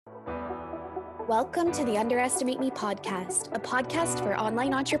Welcome to the Underestimate Me podcast, a podcast for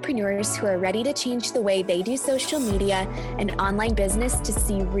online entrepreneurs who are ready to change the way they do social media and online business to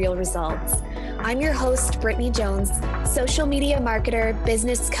see real results. I'm your host, Brittany Jones, social media marketer,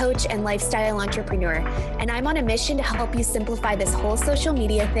 business coach, and lifestyle entrepreneur. And I'm on a mission to help you simplify this whole social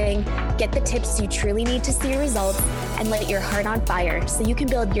media thing, get the tips you truly need to see results, and light your heart on fire so you can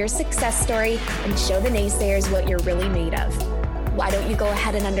build your success story and show the naysayers what you're really made of. Why don't you go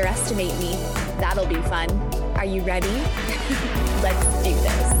ahead and underestimate me? That'll be fun. Are you ready? Let's do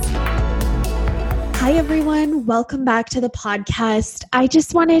this. Hi, everyone. Welcome back to the podcast. I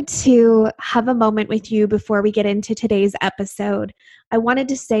just wanted to have a moment with you before we get into today's episode. I wanted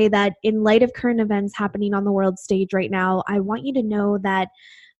to say that in light of current events happening on the world stage right now, I want you to know that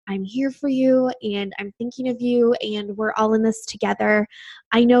I'm here for you and I'm thinking of you and we're all in this together.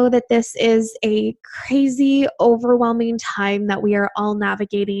 I know that this is a crazy, overwhelming time that we are all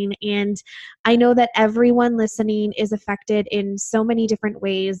navigating, and I know that everyone listening is affected in so many different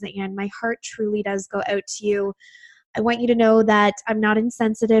ways, and my heart truly does go out to you. I want you to know that I'm not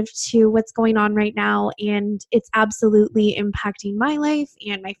insensitive to what's going on right now, and it's absolutely impacting my life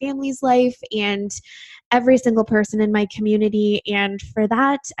and my family's life and every single person in my community. And for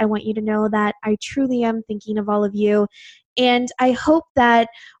that, I want you to know that I truly am thinking of all of you. And I hope that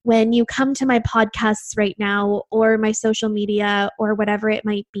when you come to my podcasts right now or my social media or whatever it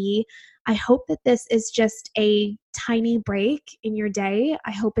might be, I hope that this is just a tiny break in your day.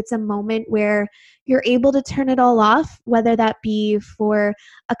 I hope it's a moment where you're able to turn it all off, whether that be for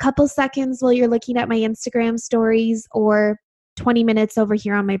a couple seconds while you're looking at my Instagram stories or 20 minutes over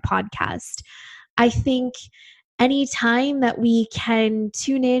here on my podcast. I think anytime that we can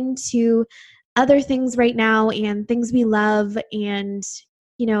tune in to other things right now and things we love and,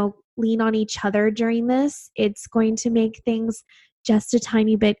 lean on each other during this, it's going to make things just a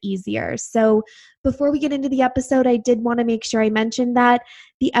tiny bit easier. So before we get into the episode, I did want to make sure I mentioned that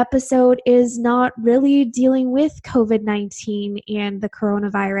the episode is not really dealing with COVID-19 and the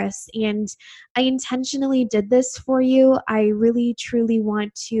coronavirus. And I intentionally did this for you. I really, truly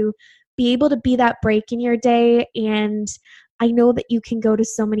want to be able to be that break in your day. And I know that you can go to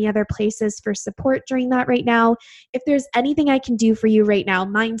so many other places for support during that right now. If there's anything I can do for you right now,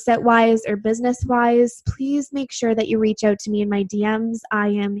 mindset-wise or business-wise, please make sure that you reach out to me in my DMs. I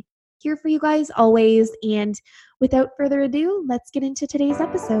am here for you guys always. And without further ado, let's get into today's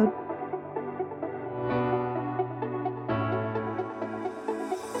episode.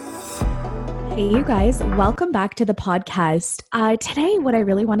 Hey, you guys, welcome back to the podcast. Today, what I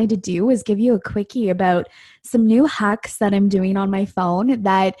really wanted to do was give you a quickie about some new hacks that I'm doing on my phone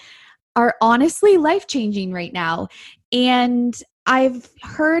that are honestly life-changing right now. And I've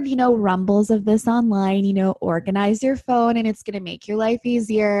heard, rumbles of this online, organize your phone and it's going to make your life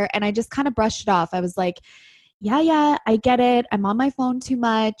easier. And I just kind of brushed it off. I was like, yeah, I get it. I'm on my phone too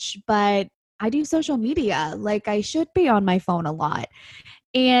much, but I do social media. Like I should be on my phone a lot.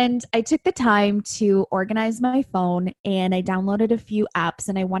 And I took the time to organize my phone and I downloaded a few apps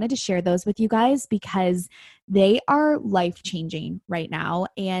and I wanted to share those with you guys because they are life-changing right now.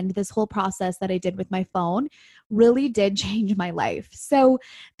 And this whole process that I did with my phone really did change my life. So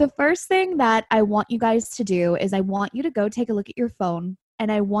the first thing that I want you guys to do is I want you to go take a look at your phone.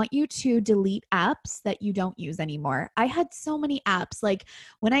 And I want you to delete apps that you don't use anymore. I had so many apps, like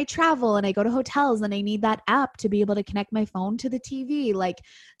when I travel and I go to hotels and I need that app to be able to connect my phone to the TV, like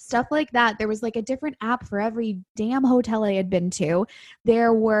stuff like that. There was like a different app for every damn hotel I had been to.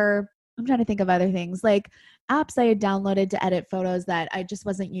 I'm trying to think of other things, like apps I had downloaded to edit photos that I just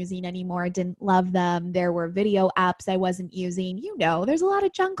wasn't using anymore. Didn't love them. There were video apps I wasn't using. There's a lot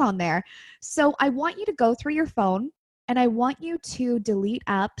of junk on there. So I want you to go through your phone. And I want you to delete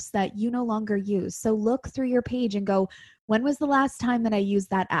apps that you no longer use. So look through your page and go, when was the last time that I used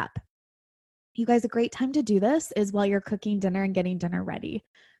that app? You guys, a great time to do this is while you're cooking dinner and getting dinner ready.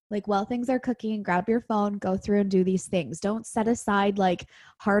 Like while things are cooking, grab your phone, go through and do these things. Don't set aside like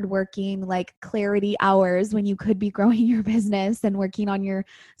hardworking, like clarity hours when you could be growing your business and working on your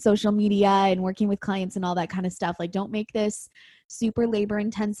social media and working with clients and all that kind of stuff. Like don't make this super labor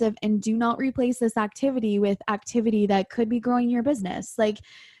intensive and do not replace this activity with activity that could be growing your business. Like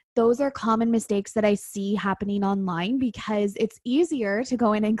those are common mistakes that I see happening online because it's easier to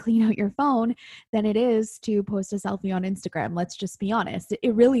go in and clean out your phone than it is to post a selfie on Instagram. Let's just be honest.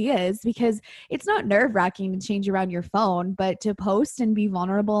 It really is, because it's not nerve-wracking to change around your phone, but to post and be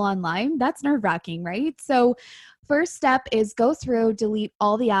vulnerable online, that's nerve-wracking, right? So first step is go through, delete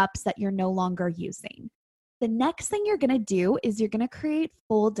all the apps that you're no longer using. The next thing you're going to do is you're going to create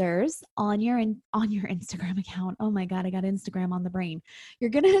folders on your Instagram account. Oh my God, I got Instagram on the brain.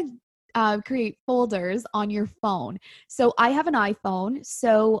 You're going to create folders on your phone. So I have an iPhone,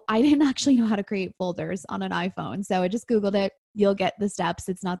 so I didn't actually know how to create folders on an iPhone. So I just Googled it. You'll get the steps.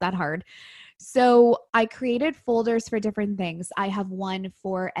 It's not that hard. So I created folders for different things. I have one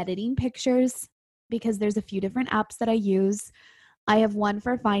for editing pictures because there's a few different apps that I use. I have one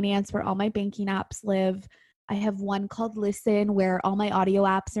for finance where all my banking apps live. I have one called Listen where all my audio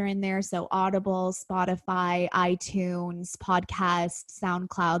apps are in there. So Audible, Spotify, iTunes, Podcast,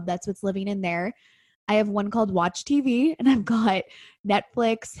 SoundCloud, that's what's living in there. I have one called Watch TV, and I've got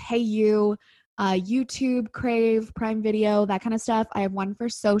Netflix, HeyYou, YouTube, Crave, Prime Video, that kind of stuff. I have one for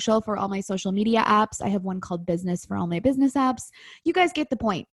social for all my social media apps. I have one called Business for all my business apps. You guys get the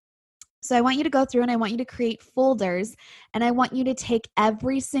point. So I want you to go through and I want you to create folders, and I want you to take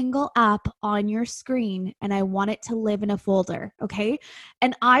every single app on your screen and I want it to live in a folder. Okay.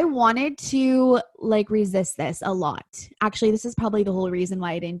 And I wanted to resist this a lot. Actually, this is probably the whole reason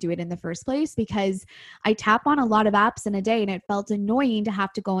why I didn't do it in the first place, because I tap on a lot of apps in a day and it felt annoying to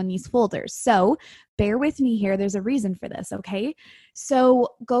have to go in these folders. So bear with me here. There's a reason for this. Okay. So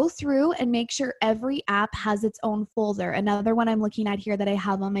go through and make sure every app has its own folder. Another one I'm looking at here that I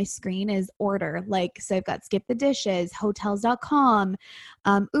have on my screen is Order. So I've got Skip the Dishes, Hotels.com,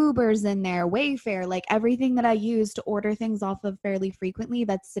 Uber's in there, Wayfair, everything that I use to order things off of fairly frequently,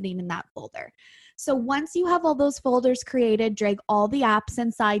 that's sitting in that folder. So once you have all those folders created, drag all the apps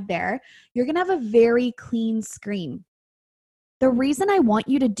inside there, you're going to have a very clean screen. The reason I want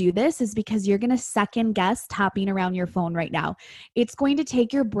you to do this is because you're going to second guess tapping around your phone right now. It's going to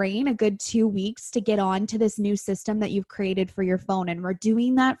take your brain a good 2 weeks to get on to this new system that you've created for your phone. And we're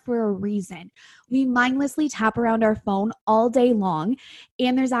doing that for a reason. We mindlessly tap around our phone all day long.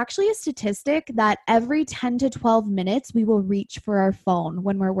 And there's actually a statistic that every 10 to 12 minutes, we will reach for our phone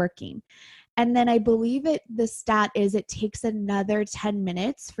when we're working. And then I believe the stat is it takes another 10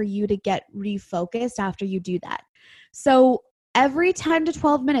 minutes for you to get refocused after you do that. So every 10 to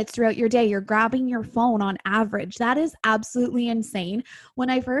 12 minutes throughout your day, you're grabbing your phone on average. That is absolutely insane. When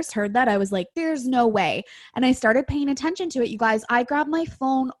I first heard that, I was like, there's no way. And I started paying attention to it, you guys. I grab my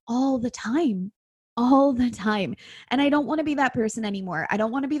phone all the time. All the time. And I don't want to be that person anymore. I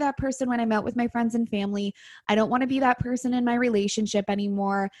don't want to be that person when I'm out with my friends and family. I don't want to be that person in my relationship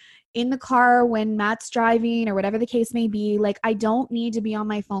anymore. In the car when Matt's driving or whatever the case may be, I don't need to be on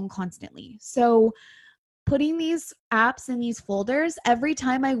my phone constantly. So putting these apps in these folders, every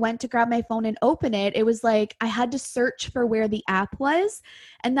time I went to grab my phone and open it, it was like I had to search for where the app was.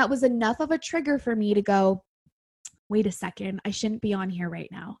 And that was enough of a trigger for me to go, wait a second, I shouldn't be on here right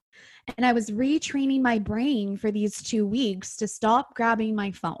now. And I was retraining my brain for these 2 weeks to stop grabbing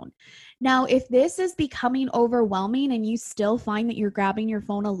my phone. Now, if this is becoming overwhelming and you still find that you're grabbing your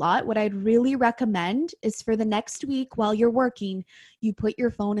phone a lot, what I'd really recommend is for the next week while you're working, you put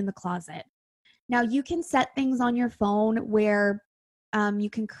your phone in the closet. Now, you can set things on your phone where you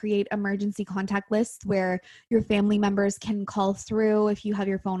can create emergency contact lists where your family members can call through if you have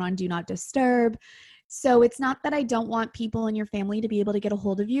your phone on Do Not Disturb. So it's not that I don't want people in your family to be able to get a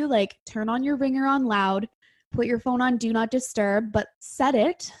hold of you. Turn on your ringer on loud, put your phone on Do Not Disturb, but set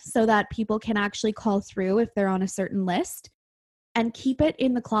it so that people can actually call through if they're on a certain list, and keep it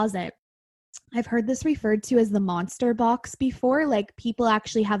in the closet. I've heard this referred to as the monster box before. People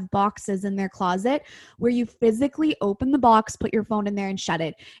actually have boxes in their closet where you physically open the box, put your phone in there and shut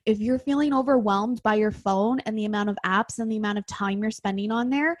it. If you're feeling overwhelmed by your phone and the amount of apps and the amount of time you're spending on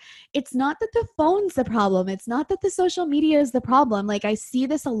there, it's not that the phone's the problem. It's not that the social media is the problem. I see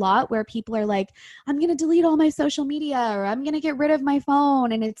this a lot where people are like, I'm going to delete all my social media, or I'm going to get rid of my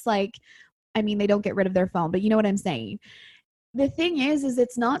phone. And it's they don't get rid of their phone, but you know what I'm saying? The thing is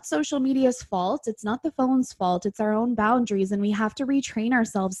it's not social media's fault. It's not the phone's fault. It's our own boundaries, and we have to retrain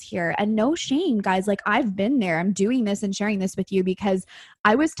ourselves here. And no shame, guys. I've been there. I'm doing this and sharing this with you because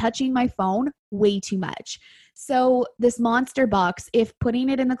I was touching my phone way too much. So this monster box, if putting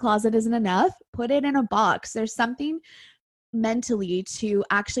it in the closet isn't enough, put it in a box. There's something mentally to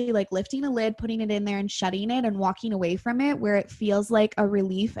actually lifting a lid, putting it in there and shutting it and walking away from it where it feels like a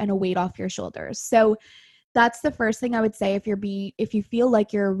relief and a weight off your shoulders. So that's the first thing I would say if you feel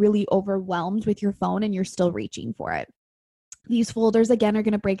like you're really overwhelmed with your phone and you're still reaching for it. These folders, again, are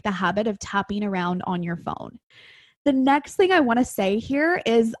going to break the habit of tapping around on your phone. The next thing I want to say here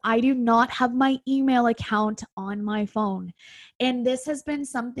is I do not have my email account on my phone. And this has been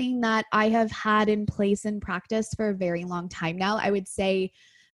something that I have had in place in practice for a very long time now. I would say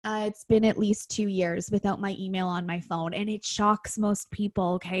It's been at least 2 years without my email on my phone, and it shocks most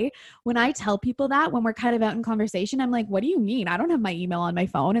people. Okay. When I tell people that, when we're kind of out in conversation, I'm like, what do you mean? I don't have my email on my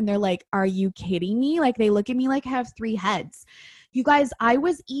phone. And they're like, are you kidding me? Like, they look at me like I have three heads. You guys, I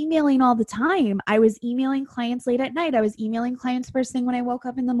was emailing all the time. I was emailing clients late at night. I was emailing clients first thing when I woke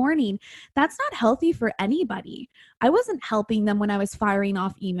up in the morning. That's not healthy for anybody. I wasn't helping them when I was firing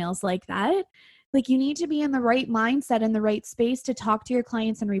off emails like that. Like, you need to be in the right mindset, in the right space to talk to your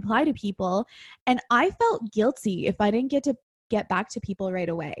clients and reply to people. And I felt guilty if I didn't get back to people right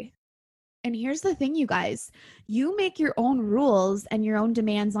away. And here's the thing, you guys, you make your own rules and your own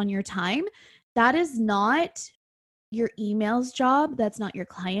demands on your time. That is not your email's job. That's not your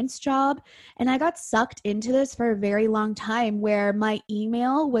client's job. And I got sucked into this for a very long time where my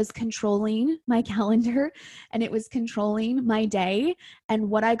email was controlling my calendar and it was controlling my day and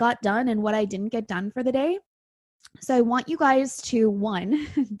what I got done and what I didn't get done for the day. So I want you guys to, one,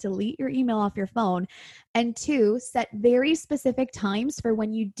 delete your email off your phone, and two, set very specific times for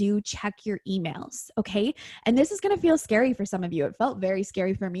when you do check your emails, okay? And this is going to feel scary for some of you. It felt very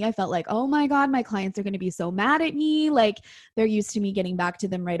scary for me. I felt like, oh my God, my clients are going to be so mad at me. Like, they're used to me getting back to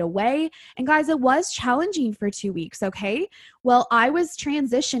them right away. And guys, it was challenging for 2 weeks, okay? Well, I was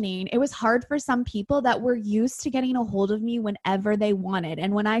transitioning. It was hard for some people that were used to getting a hold of me whenever they wanted.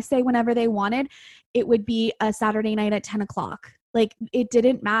 And when I say whenever they wanted, it would be a Saturday night at 10 o'clock. Like, it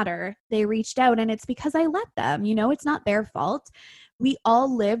didn't matter. They reached out, and it's because I let them, it's not their fault. We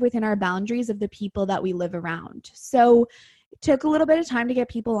all live within our boundaries of the people that we live around. So it took a little bit of time to get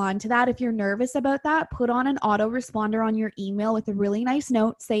people onto that. If you're nervous about that, put on an autoresponder on your email with a really nice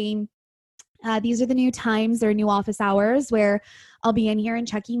note saying, these are the new times or new office hours where I'll be in here and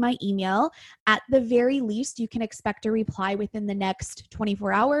checking my email. At the very least, you can expect a reply within the next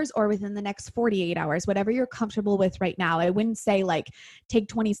 24 hours or within the next 48 hours, whatever you're comfortable with right now. I wouldn't say like take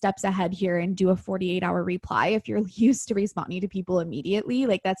 20 steps ahead here and do a 48-hour reply. If you're used to responding to people immediately,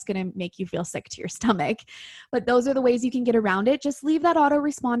 like, that's going to make you feel sick to your stomach. But those are the ways you can get around it. Just leave that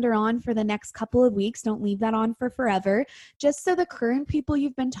autoresponder on for the next couple of weeks. Don't leave that on for forever, just so the current people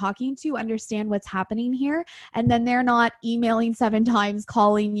you've been talking to understand what's happening here. And then they're not emailing 7 times,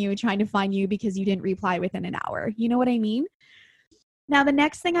 calling you, trying to find you because you didn't reply within an hour. You know what I mean? Now, the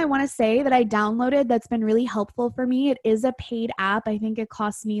next thing I want to say that I downloaded that's been really helpful for me, it is a paid app. I think it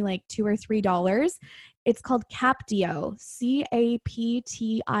costs me like $2 or $3. It's called Captio,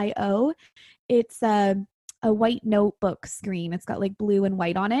 Captio. It's a white notebook screen. It's got like blue and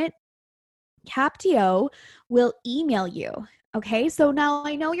white on it. Captio will email you. Okay, so now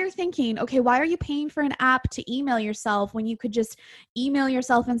I know you're thinking, okay, why are you paying for an app to email yourself when you could just email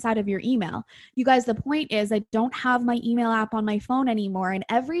yourself inside of your email? You guys, the point is I don't have my email app on my phone anymore. And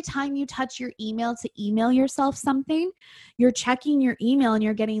every time you touch your email to email yourself something, you're checking your email and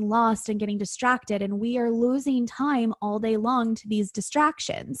you're getting lost and getting distracted. And we are losing time all day long to these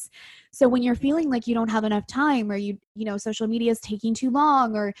distractions. So when you're feeling like you don't have enough time, or social media is taking too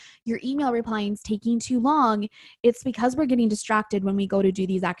long, or your email replying is taking too long, it's because we're getting distracted when we go to do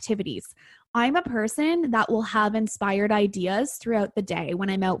these activities. I'm a person that will have inspired ideas throughout the day when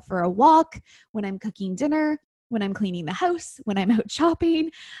I'm out for a walk, when I'm cooking dinner, when I'm cleaning the house, when I'm out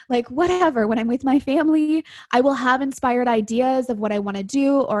shopping, like whatever, when I'm with my family, I will have inspired ideas of what I want to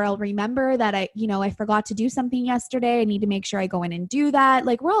do, or I'll remember that I forgot to do something yesterday. I need to make sure I go in and do that.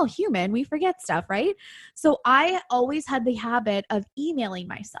 Like, we're all human. We forget stuff, right? So I always had the habit of emailing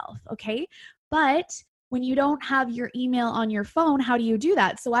myself. Okay. But when you don't have your email on your phone, how do you do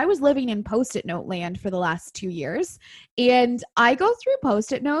that? So I was living in Post-it note land for the last 2 years, and I go through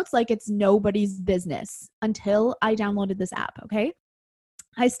Post-it notes like it's nobody's business until I downloaded this app, okay?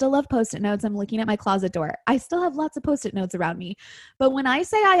 I still love Post-it notes. I'm looking at my closet door. I still have lots of Post-it notes around me. But when I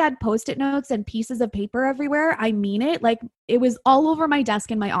say I had Post-it notes and pieces of paper everywhere, I mean it. Like, it was all over my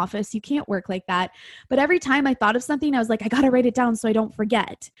desk in my office. You can't work like that. But every time I thought of something, I was like, I got to write it down so I don't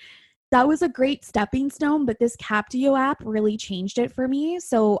forget. That was a great stepping stone, but this Captio app really changed it for me.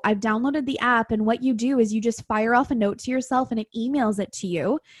 So I've downloaded the app, and what you do is you just fire off a note to yourself and it emails it to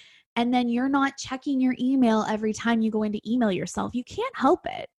you. And then you're not checking your email every time you go in to email yourself. You can't help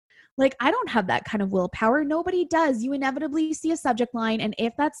it. Like, I don't have that kind of willpower. Nobody does. You inevitably see a subject line, and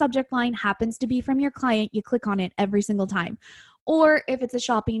if that subject line happens to be from your client, you click on it every single time. Or if it's a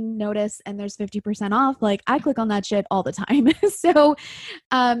shopping notice and there's 50% off, like, I click on that shit all the time. So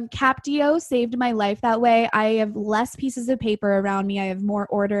Captio saved my life that way. I have less pieces of paper around me. I have more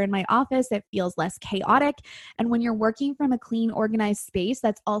order in my office. It feels less chaotic. And when you're working from a clean, organized space,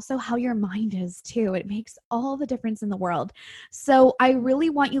 that's also how your mind is too. It makes all the difference in the world. So I really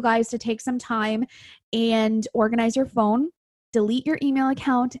want you guys to take some time and organize your phone. delete your email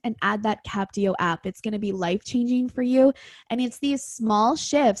account and add that Captio app. It's going to be life-changing for you. And it's these small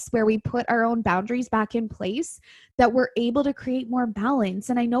shifts where we put our own boundaries back in place that we're able to create more balance.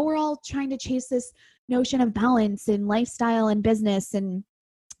 And I know we're all trying to chase this notion of balance in lifestyle and business and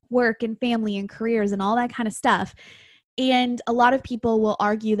work and family and careers and all that kind of stuff. And a lot of people will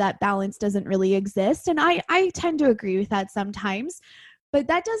argue that balance doesn't really exist. And I tend to agree with that sometimes. But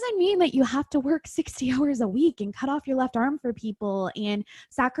that doesn't mean that you have to work 60 hours a week and cut off your left arm for people and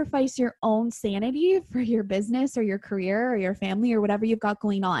sacrifice your own sanity for your business or your career or your family or whatever you've got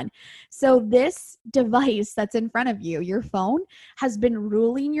going on. So this device that's in front of you, your phone, has been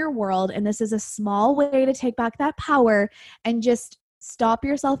ruling your world. And this is a small way to take back that power and just stop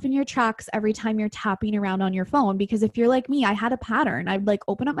yourself in your tracks every time you're tapping around on your phone. Because if you're like me, I had a pattern. I'd like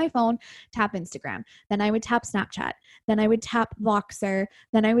open up my phone, tap Instagram, then I would tap Snapchat, then I would tap Voxer,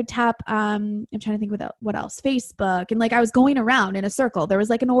 then I would tap, I'm trying to think what else, Facebook. And like I was going around in a circle. There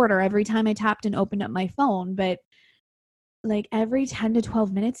was like an order every time I tapped and opened up my phone. But like every 10 to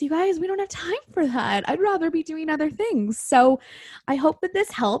 12 minutes, you guys, we don't have time for that. I'd rather be doing other things. So I hope that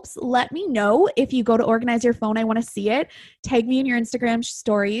this helps. Let me know if you go to organize your phone. I want to see it. Tag me in your Instagram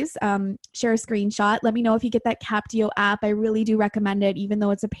stories. Share a screenshot. Let me know if you get that Captio app. I really do recommend it. Even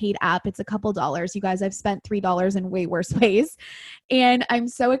though it's a paid app, it's a couple dollars. You guys, I've spent $3 in way worse ways. And I'm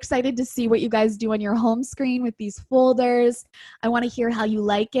so excited to see what you guys do on your home screen with these folders. I want to hear how you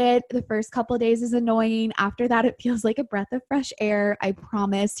like it. The first couple of days is annoying. After that, it feels like a breath of fresh air. I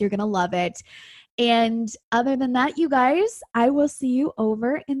promise you're going to love it. And other than that, you guys, I will see you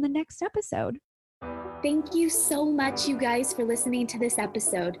over in the next episode. Thank you so much, you guys, for listening to this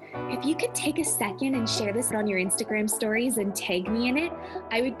episode. If you could take a second and share this on your Instagram stories and tag me in it,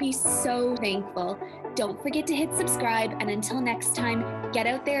 I would be so thankful. Don't forget to hit subscribe, and until next time, get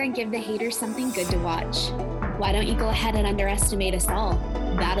out there and give the haters something good to watch. Why don't you go ahead and underestimate us all?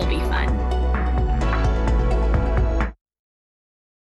 That'll be fun.